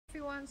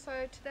everyone,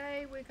 so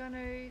today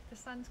the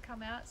sun's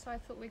come out, so I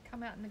thought we'd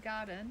come out in the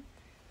garden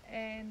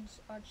and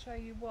I'd show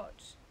you what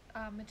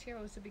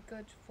materials would be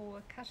good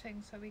for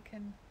cutting so we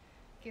can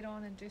get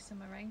on and do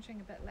some arranging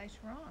a bit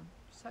later on.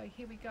 So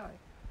here we go.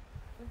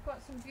 We've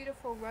got some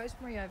beautiful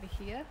rosemary over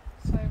here,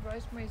 so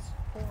rosemary's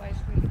always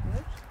really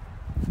good.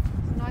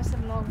 It's nice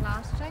and long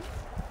lasting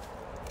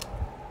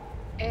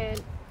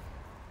and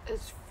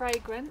it's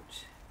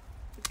fragrant,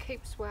 it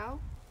keeps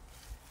well.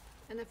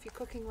 And if you're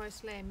cooking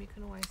roast lamb, you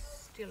can always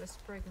steal a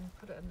sprig and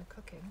put it in the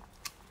cooking.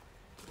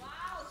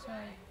 So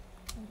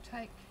we'll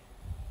take,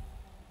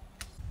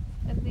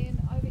 and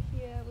then over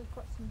here we've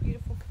got some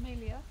beautiful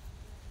camellia.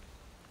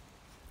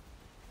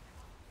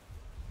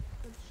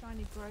 Good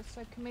shiny growth.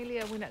 So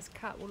camellia, when it's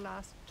cut, will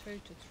last 2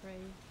 to 3,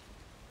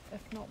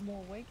 if not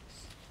more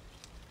weeks.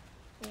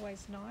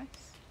 Always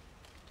nice.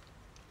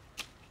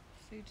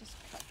 So you just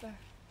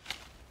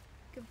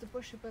give the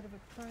bush a bit of a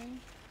prune.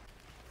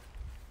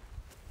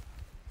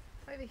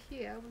 Over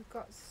here we've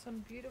got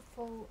some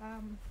beautiful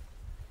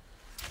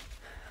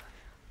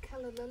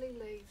calla lily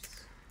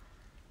leaves,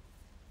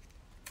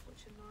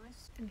 which are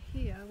nice. And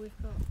here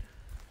we've got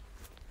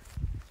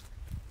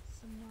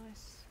some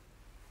nice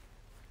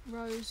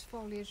rose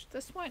foliage.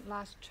 This won't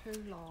last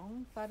too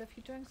long, but if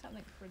you're doing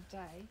something for a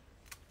day.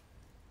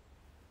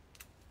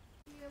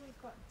 Here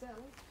we've got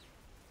dill.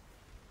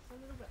 It's a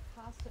little bit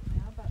past it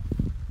now, but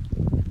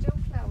the dill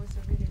flowers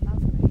are really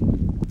lovely.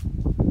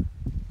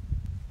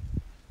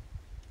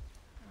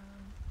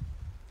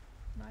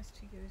 Nice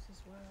to use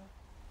as well.